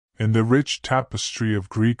In the rich tapestry of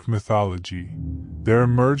Greek mythology, there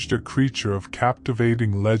emerged a creature of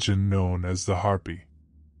captivating legend known as the Harpy.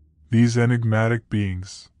 These enigmatic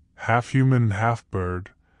beings, half human and half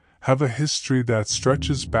bird, have a history that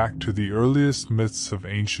stretches back to the earliest myths of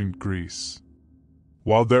ancient Greece.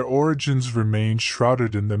 While their origins remain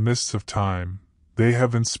shrouded in the mists of time, they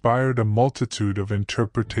have inspired a multitude of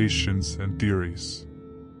interpretations and theories.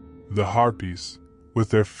 The Harpies,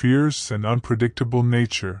 with their fierce and unpredictable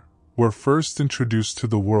nature, were first introduced to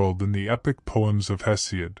the world in the epic poems of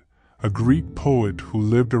Hesiod, a Greek poet who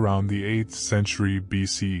lived around the 8th century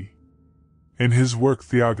BC. In his work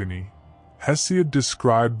Theogony, Hesiod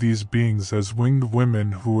described these beings as winged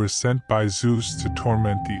women who were sent by Zeus to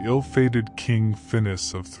torment the ill-fated king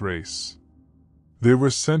Phineus of Thrace. They were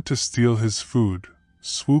sent to steal his food,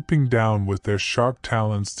 swooping down with their sharp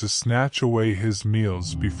talons to snatch away his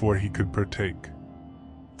meals before he could partake.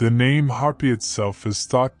 The name Harpy itself is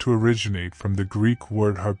thought to originate from the Greek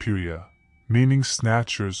word harpyria, meaning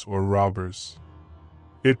snatchers or robbers.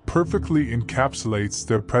 It perfectly encapsulates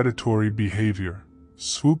their predatory behavior,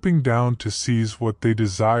 swooping down to seize what they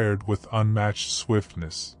desired with unmatched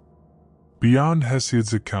swiftness. Beyond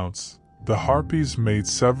Hesiod's accounts, the Harpies made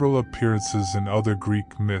several appearances in other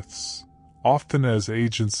Greek myths, often as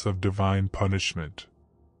agents of divine punishment.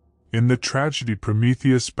 In the tragedy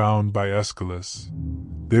Prometheus bound by Aeschylus,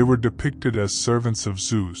 they were depicted as servants of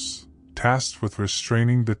Zeus, tasked with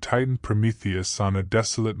restraining the titan Prometheus on a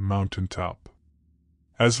desolate mountaintop.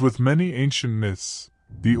 As with many ancient myths,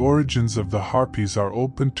 the origins of the Harpies are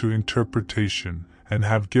open to interpretation and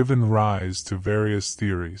have given rise to various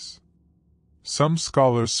theories. Some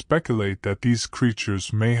scholars speculate that these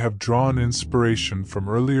creatures may have drawn inspiration from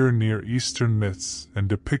earlier Near Eastern myths and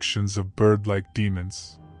depictions of bird-like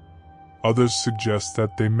demons. Others suggest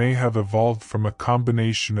that they may have evolved from a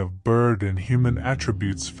combination of bird and human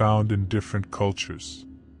attributes found in different cultures.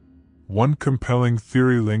 One compelling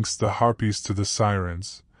theory links the Harpies to the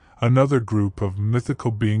Sirens, another group of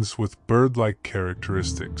mythical beings with bird-like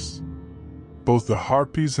characteristics. Both the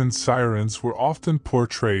Harpies and Sirens were often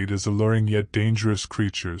portrayed as alluring yet dangerous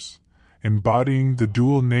creatures, embodying the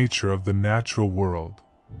dual nature of the natural world,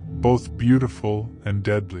 both beautiful and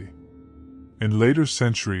deadly. In later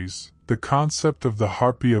centuries, the concept of the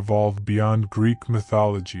Harpy evolved beyond Greek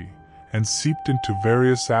mythology and seeped into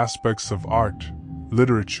various aspects of art,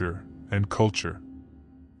 literature, and culture.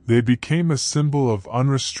 They became a symbol of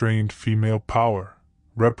unrestrained female power,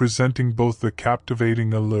 representing both the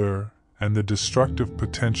captivating allure and the destructive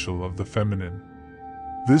potential of the feminine.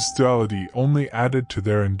 This duality only added to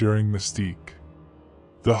their enduring mystique.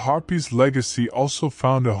 The Harpies' legacy also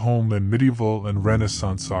found a home in medieval and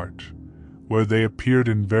Renaissance art, where they appeared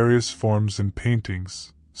in various forms in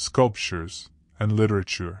paintings, sculptures, and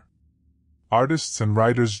literature. Artists and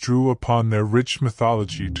writers drew upon their rich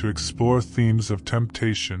mythology to explore themes of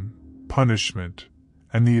temptation, punishment,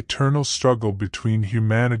 and the eternal struggle between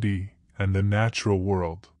humanity and the natural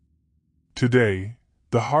world. Today,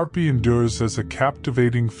 the Harpy endures as a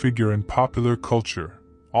captivating figure in popular culture,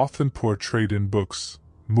 often portrayed in books,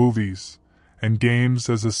 movies, and games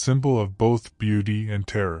as a symbol of both beauty and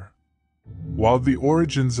terror. While the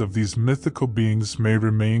origins of these mythical beings may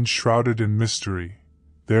remain shrouded in mystery,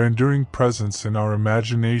 their enduring presence in our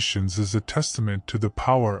imaginations is a testament to the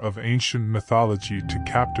power of ancient mythology to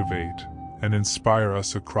captivate and inspire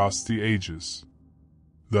us across the ages.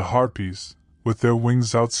 The Harpies, with their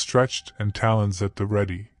wings outstretched and talons at the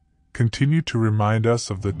ready, continue to remind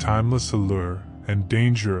us of the timeless allure and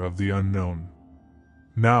danger of the unknown.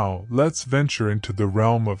 Now, let's venture into the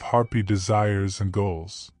realm of Harpy desires and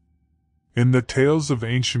goals. In the tales of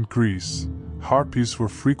ancient Greece, Harpies were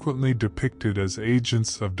frequently depicted as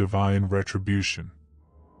agents of divine retribution.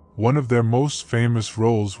 One of their most famous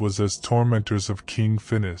roles was as tormentors of King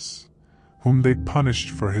Phineus, whom they punished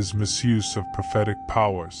for his misuse of prophetic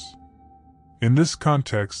powers. In this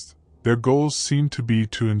context, their goals seemed to be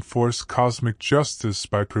to enforce cosmic justice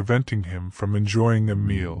by preventing him from enjoying a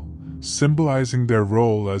meal, symbolizing their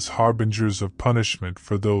role as harbingers of punishment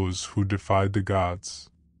for those who defied the gods.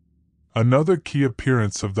 Another key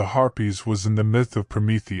appearance of the Harpies was in the myth of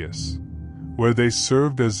Prometheus, where they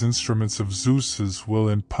served as instruments of Zeus's will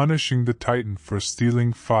in punishing the Titan for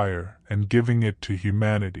stealing fire and giving it to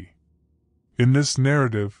humanity. In this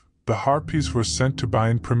narrative, the Harpies were sent to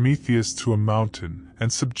bind Prometheus to a mountain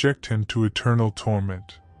and subject him to eternal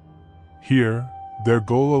torment. Here, their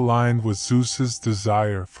goal aligned with Zeus's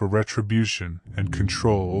desire for retribution and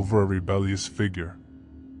control over a rebellious figure.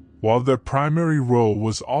 While their primary role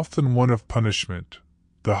was often one of punishment,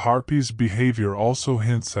 the Harpies' behavior also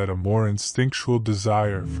hints at a more instinctual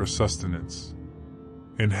desire for sustenance.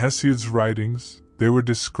 In Hesiod's writings, they were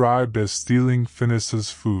described as stealing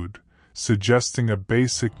Phineus's food, suggesting a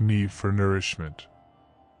basic need for nourishment.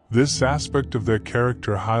 This aspect of their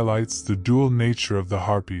character highlights the dual nature of the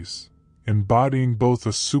Harpies, embodying both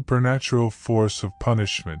a supernatural force of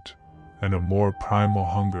punishment and a more primal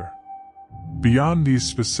hunger. Beyond these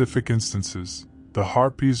specific instances, the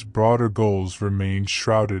Harpies' broader goals remain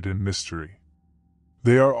shrouded in mystery.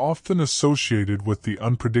 They are often associated with the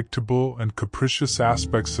unpredictable and capricious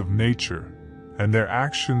aspects of nature, and their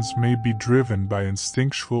actions may be driven by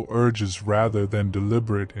instinctual urges rather than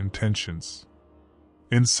deliberate intentions.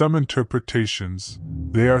 In some interpretations,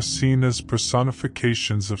 they are seen as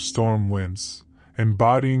personifications of storm winds,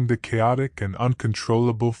 embodying the chaotic and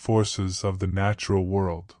uncontrollable forces of the natural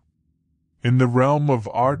world. In the realm of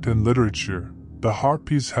art and literature, the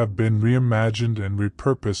Harpies have been reimagined and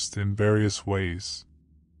repurposed in various ways.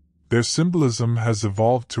 Their symbolism has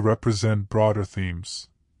evolved to represent broader themes,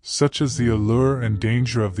 such as the allure and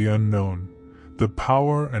danger of the unknown, the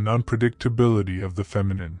power and unpredictability of the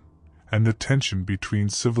feminine, and the tension between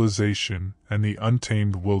civilization and the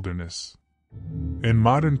untamed wilderness. In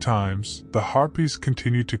modern times, the Harpies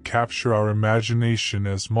continue to capture our imagination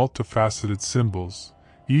as multifaceted symbols,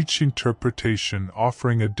 each interpretation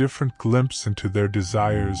offering a different glimpse into their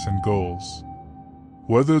desires and goals.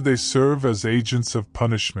 Whether they serve as agents of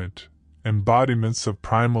punishment, embodiments of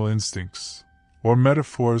primal instincts, or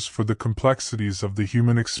metaphors for the complexities of the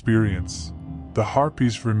human experience, the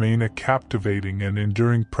Harpies remain a captivating and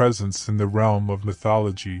enduring presence in the realm of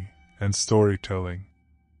mythology and storytelling.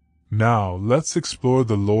 Now, let's explore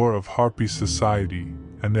the lore of Harpy society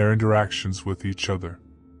and their interactions with each other.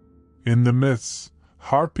 In the myths,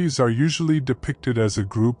 Harpies are usually depicted as a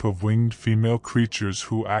group of winged female creatures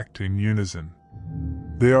who act in unison.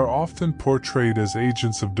 They are often portrayed as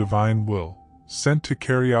agents of divine will, sent to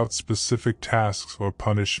carry out specific tasks or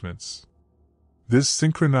punishments. This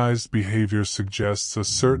synchronized behavior suggests a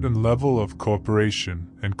certain level of cooperation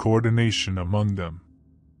and coordination among them.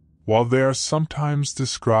 While they are sometimes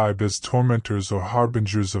described as tormentors or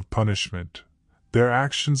harbingers of punishment, their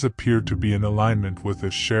actions appear to be in alignment with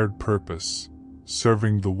a shared purpose,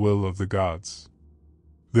 serving the will of the gods.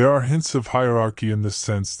 There are hints of hierarchy in the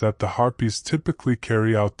sense that the Harpies typically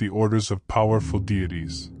carry out the orders of powerful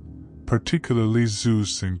deities, particularly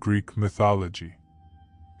Zeus in Greek mythology.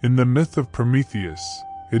 In the myth of Prometheus,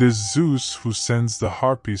 it is Zeus who sends the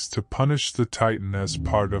Harpies to punish the Titan as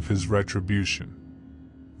part of his retribution.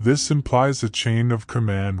 This implies a chain of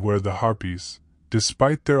command where the Harpies,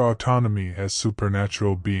 despite their autonomy as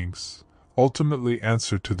supernatural beings, ultimately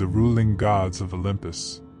answer to the ruling gods of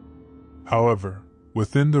Olympus. However,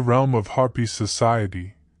 within the realm of Harpy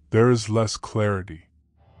society, there is less clarity.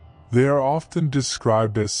 They are often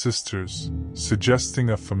described as sisters, suggesting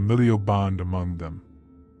a familial bond among them.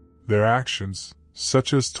 Their actions,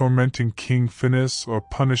 such as tormenting King Phineus or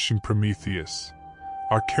punishing Prometheus,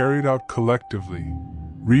 are carried out collectively,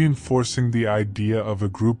 reinforcing the idea of a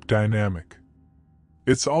group dynamic.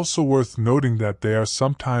 It's also worth noting that they are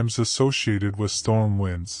sometimes associated with storm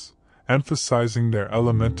winds, emphasizing their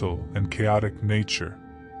elemental and chaotic nature.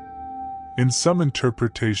 In some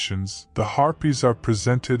interpretations, the Harpies are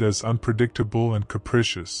presented as unpredictable and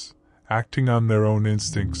capricious, acting on their own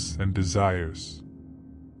instincts and desires.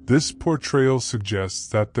 This portrayal suggests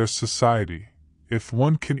that their society, if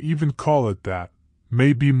one can even call it that,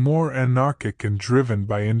 may be more anarchic and driven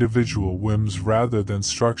by individual whims rather than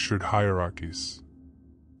structured hierarchies.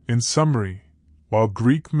 In summary, while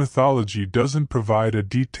Greek mythology doesn't provide a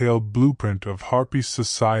detailed blueprint of Harpy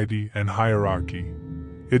society and hierarchy,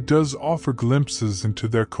 it does offer glimpses into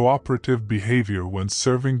their cooperative behavior when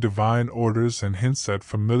serving divine orders and hints at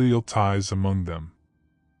familial ties among them.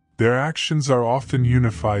 Their actions are often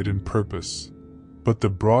unified in purpose, but the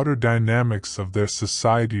broader dynamics of their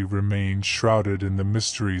society remain shrouded in the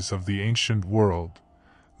mysteries of the ancient world,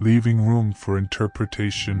 leaving room for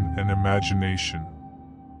interpretation and imagination.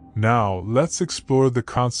 Now, let's explore the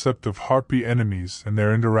concept of Harpy enemies and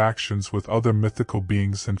their interactions with other mythical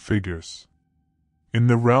beings and figures. In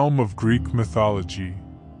the realm of Greek mythology,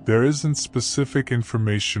 there isn't specific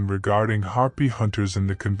information regarding Harpy hunters in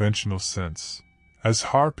the conventional sense, as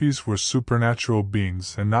Harpies were supernatural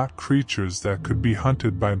beings and not creatures that could be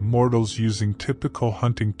hunted by mortals using typical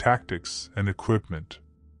hunting tactics and equipment.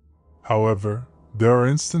 However, there are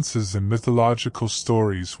instances in mythological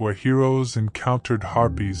stories where heroes encountered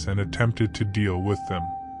Harpies and attempted to deal with them.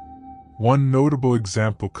 One notable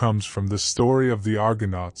example comes from the story of the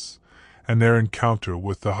Argonauts and their encounter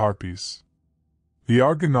with the Harpies. The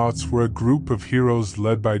Argonauts were a group of heroes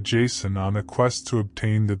led by Jason on a quest to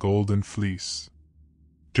obtain the Golden Fleece.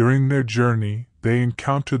 During their journey, they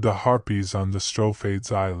encountered the Harpies on the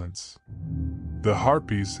Strophades Islands. The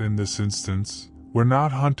Harpies, in this instance, were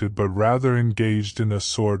not hunted but rather engaged in a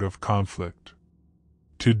sort of conflict.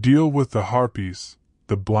 To deal with the Harpies,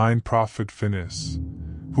 the blind prophet Phineus,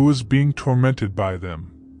 who was being tormented by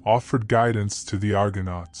them, offered guidance to the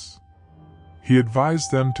Argonauts. He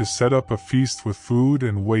advised them to set up a feast with food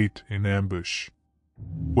and wait in ambush.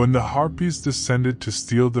 When the Harpies descended to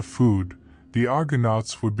steal the food, the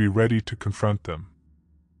Argonauts would be ready to confront them.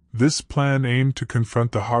 This plan aimed to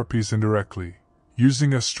confront the Harpies indirectly,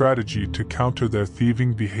 using a strategy to counter their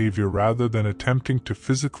thieving behavior rather than attempting to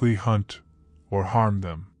physically hunt or harm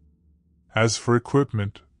them. As for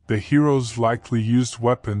equipment, the heroes likely used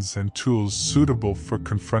weapons and tools suitable for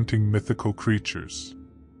confronting mythical creatures.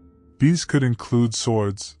 These could include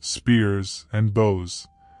swords, spears, and bows,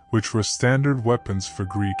 which were standard weapons for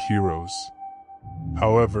Greek heroes.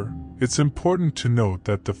 However, it's important to note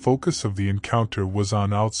that the focus of the encounter was on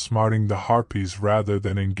outsmarting the Harpies rather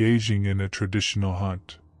than engaging in a traditional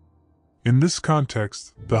hunt. In this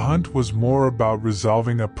context, the hunt was more about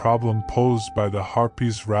resolving a problem posed by the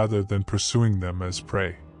Harpies rather than pursuing them as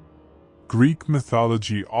prey. Greek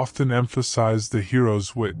mythology often emphasized the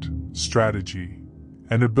hero's wit, strategy,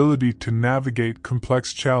 and ability to navigate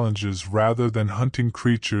complex challenges rather than hunting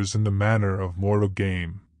creatures in the manner of mortal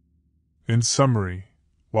game. In summary,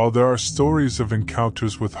 while there are stories of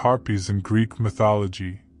encounters with Harpies in Greek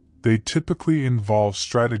mythology, they typically involve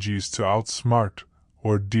strategies to outsmart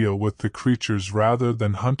or deal with the creatures rather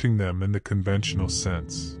than hunting them in the conventional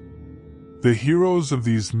sense. The heroes of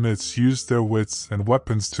these myths used their wits and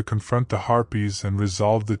weapons to confront the Harpies and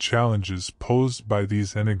resolve the challenges posed by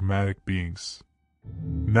these enigmatic beings.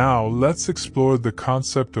 Now let's explore the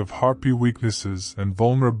concept of Harpy weaknesses and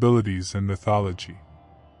vulnerabilities in mythology.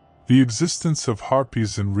 The existence of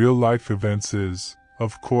Harpies in real-life events is,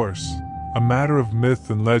 of course, a matter of myth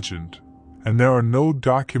and legend, and there are no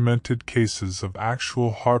documented cases of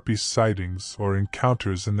actual Harpy sightings or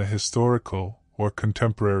encounters in the historical or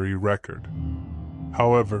contemporary record.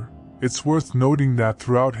 However, it's worth noting that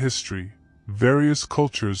throughout history, various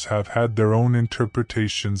cultures have had their own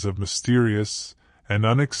interpretations of mysterious and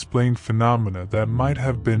unexplained phenomena that might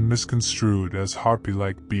have been misconstrued as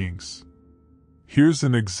Harpy-like beings. Here's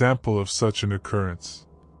an example of such an occurrence.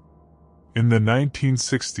 In the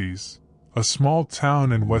 1960s, a small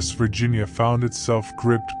town in West Virginia found itself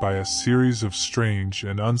gripped by a series of strange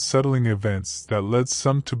and unsettling events that led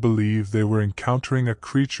some to believe they were encountering a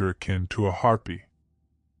creature akin to a harpy.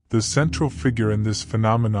 The central figure in this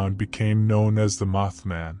phenomenon became known as the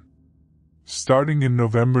Mothman. Starting in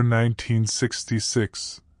November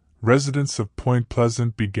 1966, residents of Point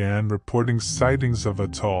Pleasant began reporting sightings of a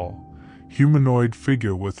tall, humanoid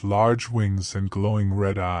figure with large wings and glowing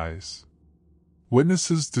red eyes.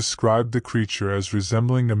 Witnesses described the creature as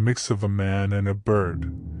resembling a mix of a man and a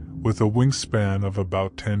bird, with a wingspan of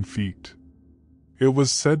about 10 feet. It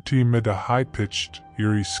was said to emit a high-pitched,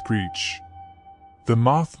 eerie screech. The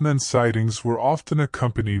Mothman sightings were often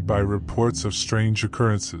accompanied by reports of strange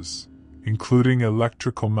occurrences, including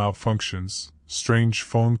electrical malfunctions, strange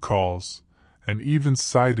phone calls, and even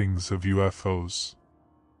sightings of UFOs.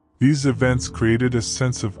 These events created a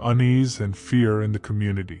sense of unease and fear in the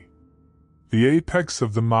community. The apex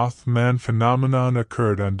of the Mothman phenomenon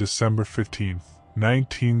occurred on December 15,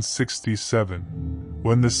 1967,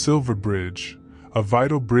 when the Silver Bridge, a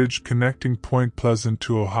vital bridge connecting Point Pleasant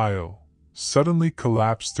to Ohio, suddenly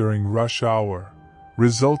collapsed during rush hour,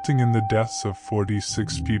 resulting in the deaths of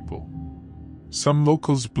 46 people. Some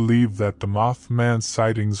locals believe that the Mothman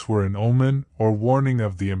sightings were an omen or warning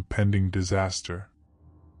of the impending disaster.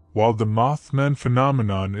 While the Mothman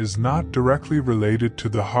phenomenon is not directly related to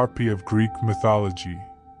the Harpy of Greek mythology,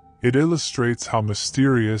 it illustrates how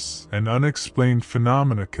mysterious and unexplained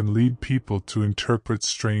phenomena can lead people to interpret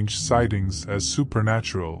strange sightings as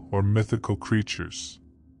supernatural or mythical creatures.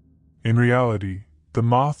 In reality, the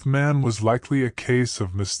Mothman was likely a case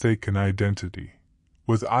of mistaken identity,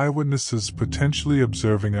 with eyewitnesses potentially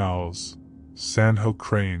observing owls, sandhill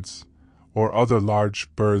cranes, or other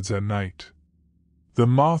large birds at night. The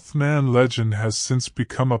Mothman legend has since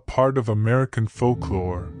become a part of American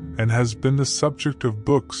folklore and has been the subject of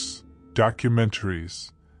books,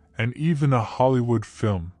 documentaries, and even a Hollywood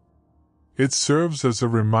film. It serves as a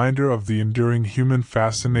reminder of the enduring human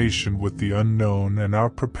fascination with the unknown and our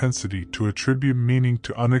propensity to attribute meaning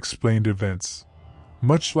to unexplained events,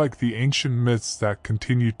 much like the ancient myths that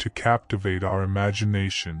continue to captivate our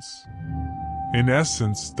imaginations. In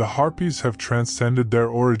essence, the Harpies have transcended their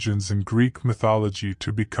origins in Greek mythology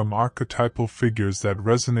to become archetypal figures that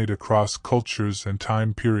resonate across cultures and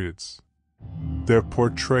time periods. Their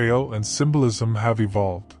portrayal and symbolism have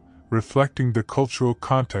evolved, reflecting the cultural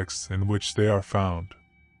context in which they are found.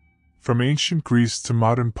 From ancient Greece to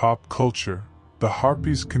modern pop culture, the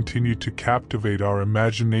Harpies continue to captivate our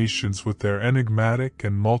imaginations with their enigmatic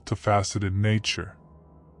and multifaceted nature.